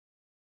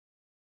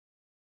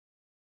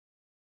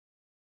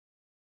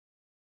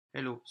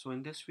Hello, so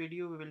in this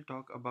video we will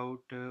talk about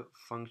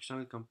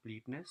functional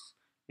completeness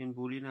in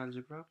Boolean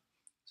algebra.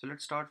 So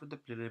let's start with the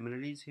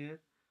preliminaries here.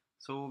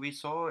 So we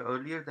saw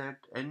earlier that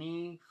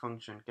any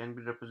function can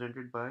be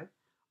represented by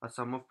a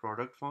sum of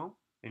product form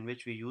in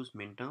which we use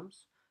minterms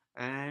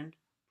and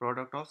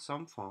product of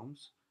sum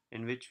forms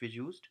in which we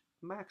used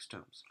max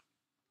terms.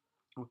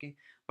 Okay,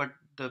 but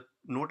the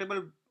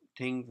notable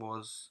thing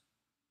was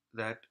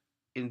that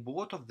in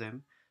both of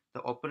them,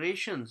 the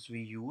operations we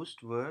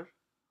used were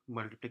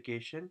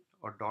multiplication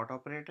or dot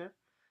operator,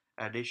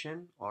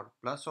 addition or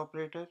plus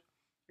operator,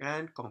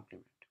 and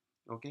complement.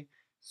 Okay,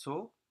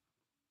 so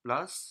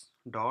plus,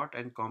 dot,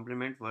 and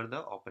complement were the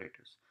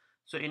operators.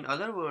 So, in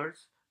other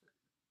words,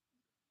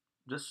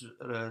 just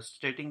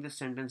stating this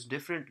sentence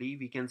differently,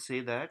 we can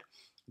say that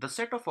the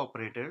set of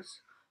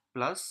operators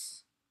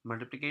plus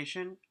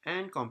multiplication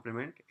and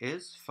complement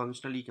is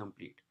functionally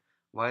complete.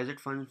 Why is it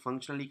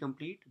functionally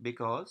complete?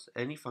 Because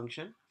any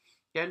function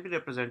can be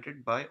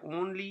represented by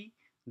only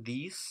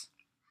these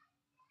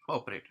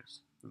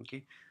operators.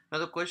 Okay. Now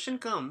the question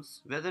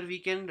comes whether we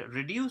can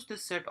reduce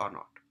this set or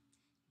not.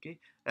 Okay.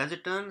 As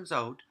it turns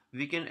out,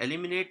 we can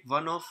eliminate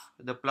one of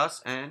the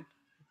plus and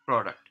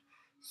product.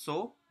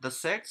 So the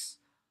sets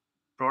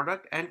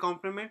product and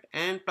complement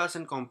and plus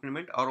and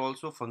complement are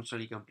also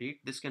functionally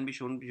complete. This can be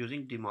shown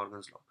using De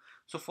Morgan's law.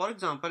 So for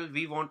example,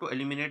 we want to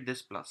eliminate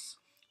this plus.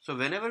 So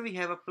whenever we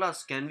have a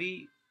plus, can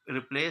we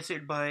replace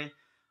it by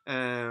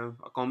a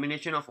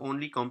combination of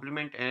only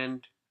complement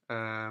and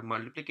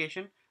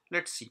multiplication?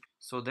 Let's see.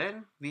 So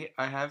then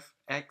I have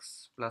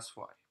x plus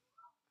y.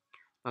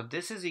 Now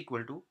this is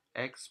equal to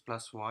x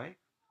plus y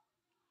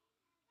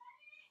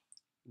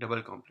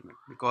double complement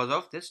because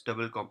of this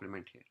double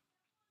complement here.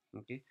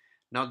 Okay.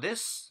 Now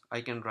this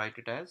I can write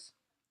it as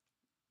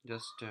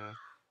just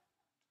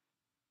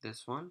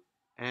this one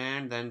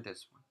and then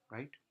this one,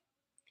 right?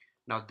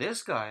 Now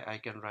this guy I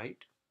can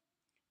write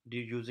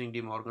using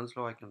De Morgan's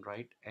law. I can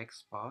write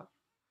x bar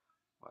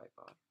y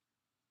bar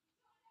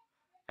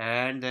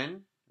and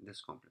then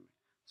this complement.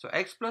 So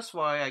x plus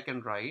y I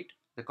can write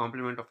the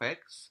complement of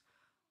x,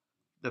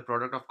 the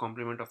product of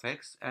complement of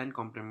x and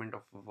complement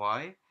of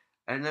y,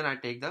 and then I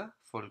take the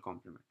full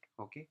complement.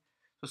 Okay,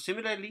 so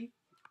similarly,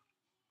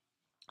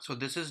 so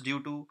this is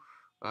due to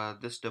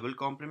this double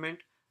complement,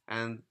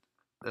 and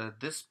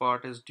this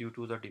part is due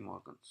to the De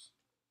Morgan's,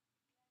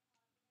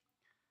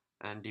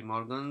 and De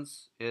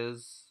Morgan's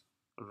is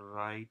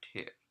right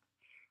here,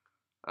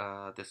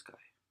 this guy.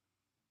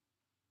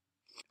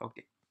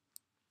 Okay,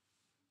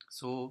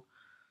 so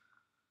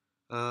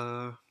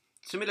uh,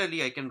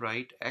 similarly I can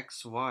write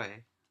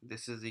xy,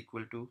 this is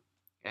equal to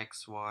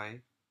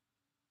xy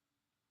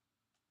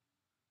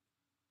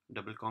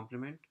double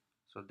complement,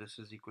 so this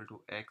is equal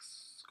to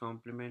x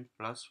complement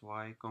plus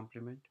y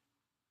complement.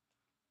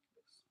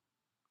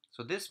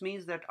 So this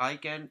means that I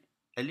can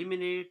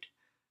eliminate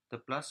the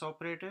plus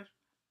operator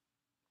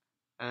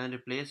and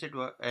replace it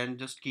and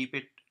just keep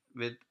it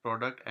with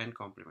product and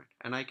complement,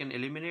 and I can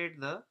eliminate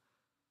the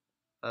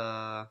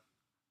uh,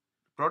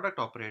 product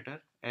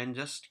operator and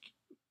just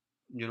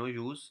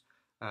use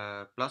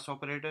plus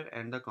operator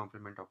and the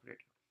complement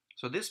operator.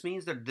 So this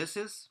means that this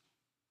is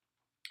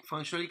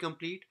functionally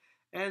complete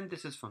and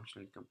this is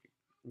functionally complete.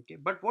 Okay,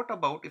 but what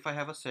about if I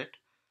have a set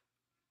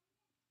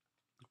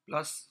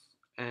plus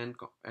and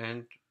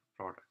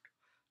product?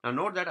 Now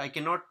note that I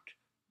cannot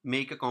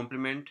make a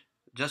complement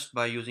just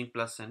by using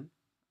plus and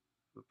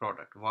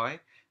product.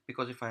 Why?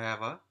 Because if I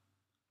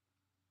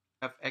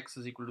have x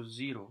is equal to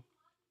 0,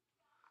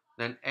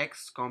 then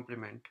x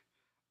complement,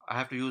 I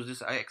have to use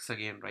this x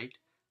again, right?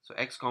 So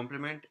x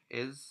complement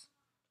is,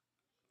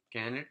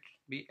 can it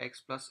be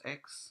x plus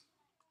x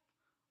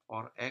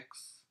or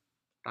x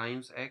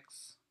times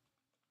x?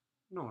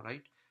 No,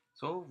 right?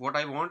 So what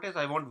I want is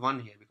I want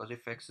 1 here, because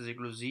if x is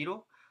equal to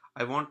 0,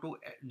 I want to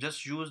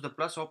just use the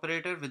plus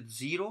operator with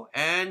 0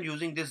 and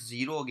using this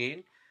 0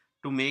 again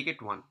to make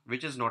it 1,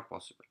 which is not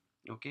possible.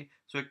 Okay,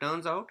 so it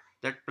turns out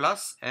that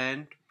plus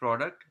and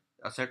product,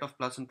 a set of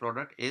plus and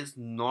product, is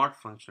not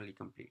functionally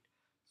complete.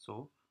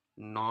 So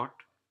not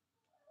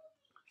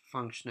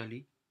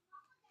functionally,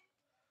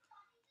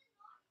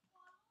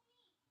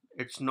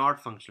 it's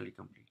not functionally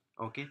complete.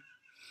 Okay,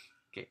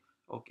 okay,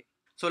 okay.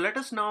 So let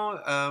us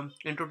now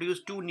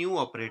introduce two new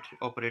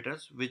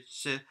operators,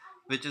 which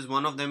is,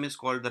 one of them is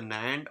called the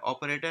NAND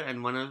operator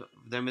and one of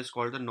them is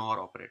called the NOR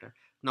operator.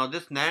 Now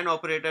this NAND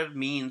operator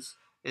means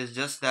is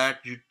just that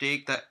you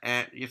take the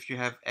if you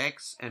have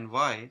x and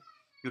y,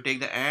 you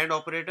take the AND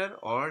operator,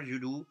 or you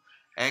do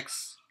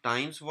x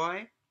times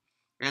y,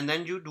 and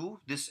then you do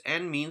this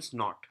n means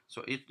not.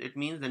 So it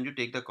means then you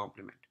take the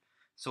complement.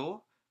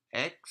 So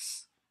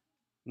x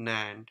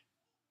NAND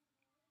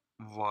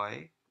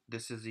y,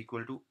 this is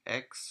equal to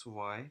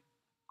xy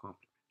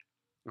complement.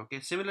 Okay,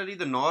 similarly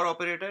the NOR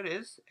operator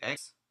is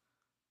x,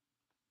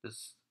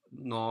 this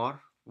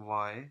NOR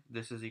y,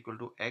 this is equal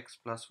to x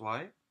plus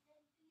y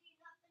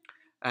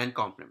and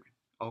complement.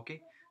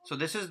 Okay, so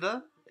this is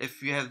the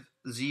if you have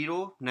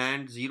 0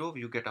 NAND 0,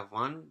 you get a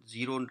 1,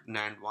 0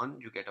 NAND 1,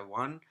 you get a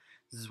 1,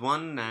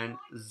 1 NAND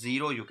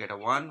 0, you get a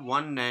 1,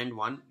 1 NAND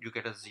 1, you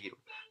get a 0.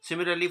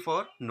 Similarly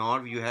for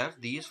NOR, you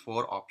have these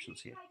four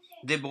options here.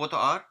 They both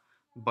are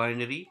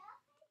binary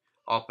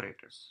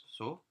operators.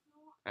 So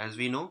as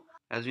we know,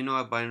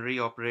 our binary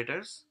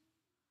operators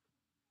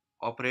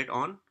operate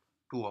on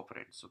two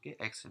operands, okay,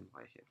 x and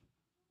y here.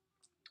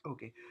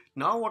 Okay,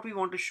 now what we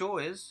want to show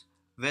is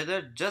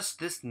whether just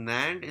this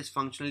NAND is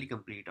functionally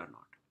complete or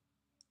not.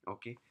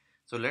 Okay,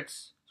 so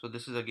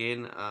this is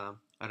again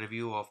a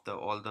review of the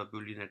all the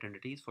Boolean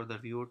identities for the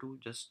viewer to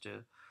just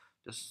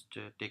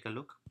take a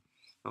look.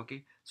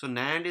 Okay, so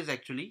NAND is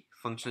actually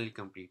functionally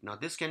complete. Now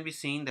this can be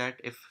seen that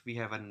if we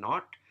have a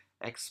not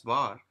x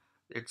bar,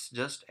 it's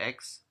just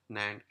x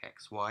NAND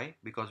x. Why?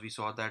 Because we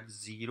saw that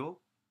 0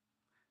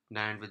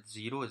 NAND with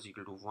 0 is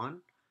equal to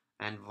 1,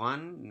 and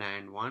 1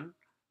 NAND 1,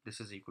 this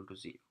is equal to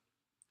 0.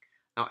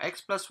 Now x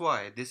plus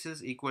y, this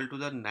is equal to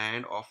the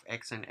NAND of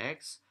x and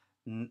x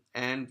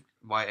and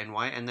y,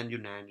 and then you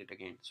NAND it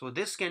again. So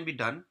this can be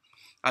done.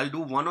 I'll do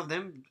one of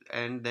them,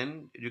 and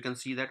then you can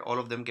see that all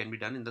of them can be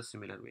done in the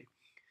similar way.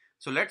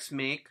 So let's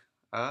make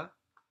a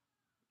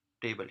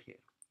table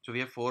here. So we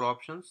have four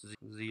options: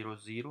 0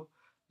 0,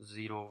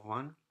 0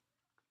 1,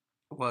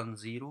 1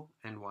 0,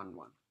 and 1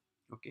 1.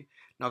 Okay,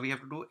 now we have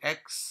to do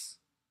x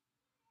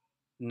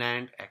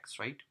NAND x,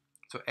 right?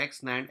 So x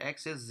NAND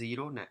x is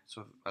 0 NAND.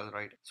 So I'll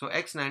write. So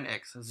x NAND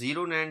x,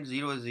 0 NAND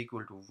 0 is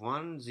equal to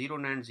 1, 0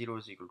 NAND 0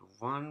 is equal to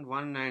 1,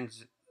 1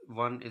 NAND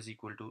 1 is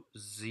equal to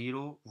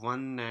 0,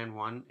 1 NAND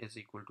 1 is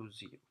equal to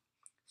 0.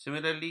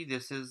 Similarly,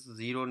 this is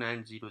 0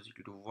 NAND 0 is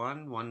equal to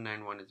 1, 1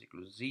 NAND 1 is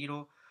equal to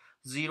 0,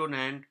 0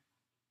 NAND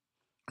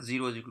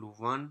 0 is equal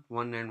to 1,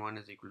 1 NAND 1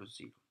 is equal to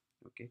 0.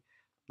 Okay,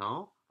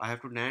 now I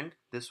have to NAND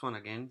this one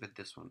again with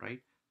this one,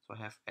 right? So I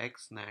have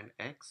x NAND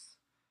x,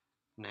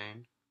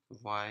 NAND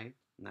y,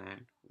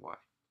 NAND y.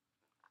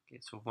 Okay,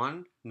 so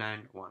 1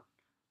 NAND 1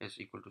 is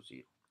equal to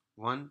 0.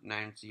 1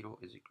 NAND 0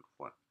 is equal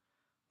to 1.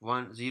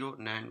 1 0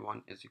 NAND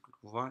 1 is equal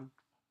to 1.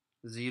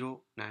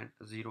 0 NAND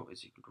 0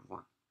 is equal to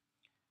 1.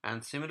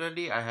 And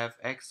similarly, I have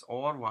x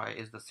or y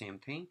is the same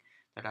thing,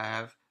 that I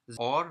have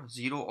or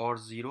 0 or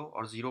 0,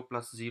 or 0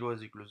 plus 0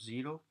 is equal to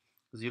 0.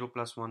 0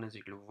 plus 1 is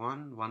equal to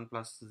 1. 1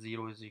 plus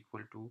 0 is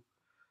equal to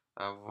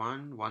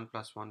 1. 1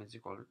 plus 1 is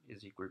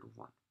equal to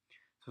 1.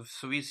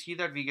 So we see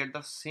that we get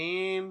the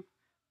same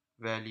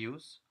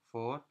values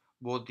for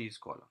both these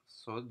columns.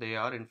 So they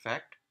are in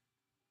fact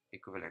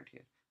equivalent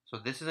here. So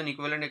this is an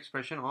equivalent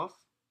expression of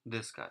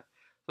this guy.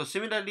 So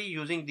similarly,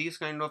 using these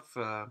kind of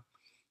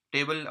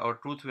table or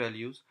truth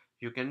values,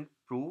 you can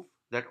prove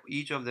that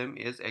each of them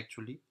is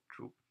actually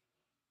true.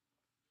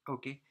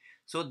 Okay,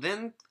 so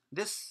then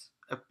this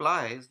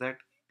applies that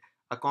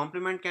a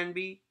complement can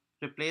be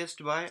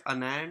replaced by a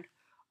NAND,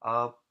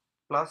 a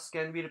plus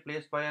can be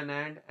replaced by a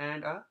NAND,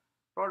 and a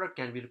product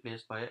can be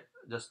replaced by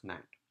just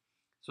NAND.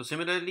 So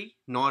similarly,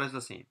 NOR is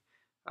the same.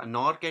 A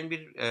NOR can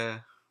be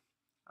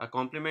a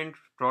complement,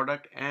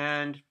 product,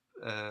 and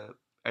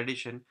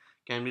addition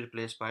can be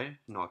replaced by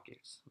NOR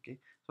case. Okay,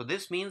 so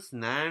this means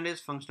NAND is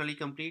functionally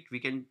complete. We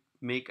can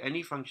make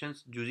any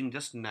functions using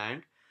just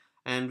NAND,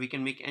 and we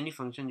can make any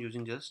function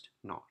using just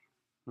NOR.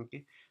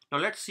 Okay, now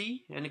let's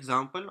see an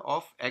example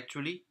of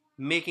actually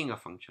making a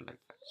function like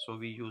that. So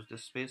we use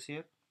this space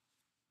here.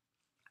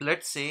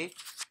 Let's say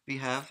we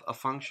have a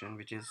function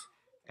which is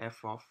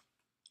f of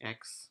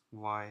x,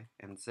 y,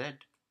 and z.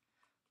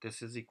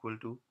 This is equal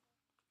to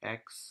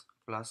x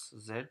plus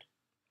z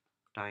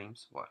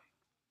times y.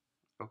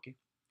 Okay,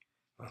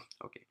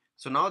 okay,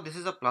 so now this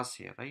is a plus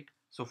here, right?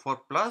 So for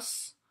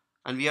plus,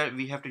 and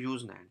we have to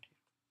use NAND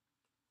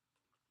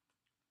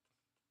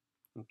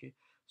here. Okay,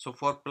 so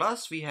for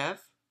plus we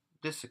have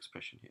this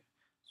expression here.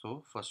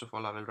 So first of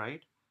all, I will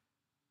write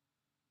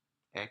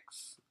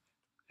x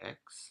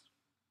x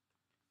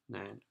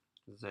NAND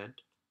z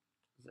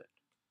z,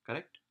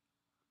 correct?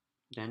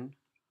 Then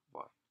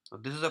y. So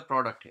this is a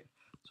product here.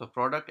 So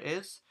product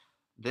is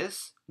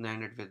this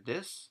NANDed with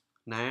this,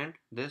 NAND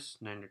this,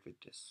 NANDed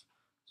with this.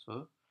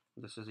 So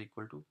this is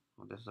equal to,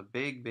 this is a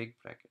big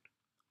bracket,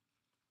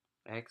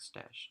 x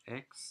dash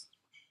x,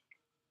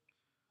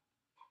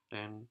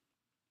 then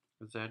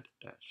z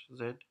dash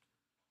z,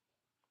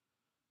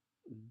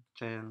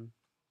 then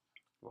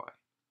y.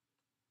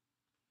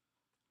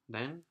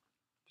 Then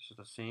this is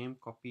the same,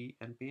 copy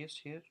and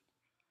paste here,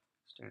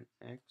 stand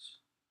x,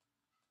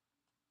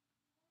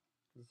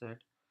 z.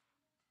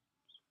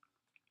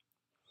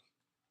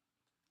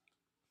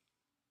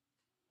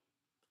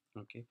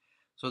 Okay,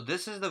 so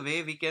this is the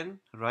way we can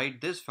write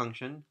this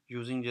function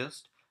using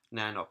just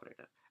NAND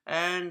operator.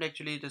 And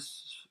actually it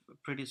is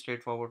pretty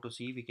straightforward to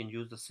see. We can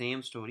use the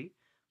same story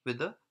with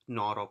the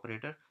NOR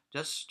operator,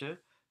 just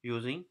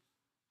using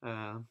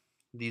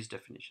these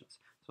definitions.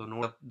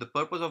 So the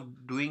purpose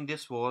of doing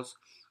this was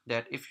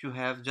that if you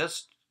have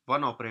just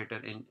one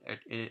operator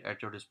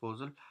at your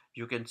disposal,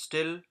 you can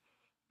still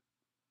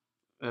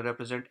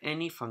represent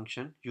any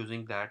function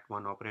using that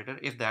one operator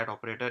if that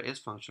operator is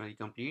functionally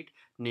complete,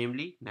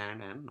 namely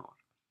NAND and NOR.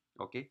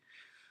 Okay,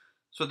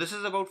 So this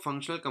is about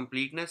functional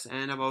completeness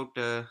and about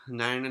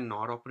NAND and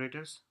NOR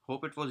operators.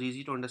 Hope it was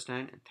easy to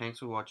understand. Thanks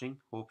for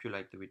watching. Hope you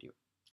liked the video.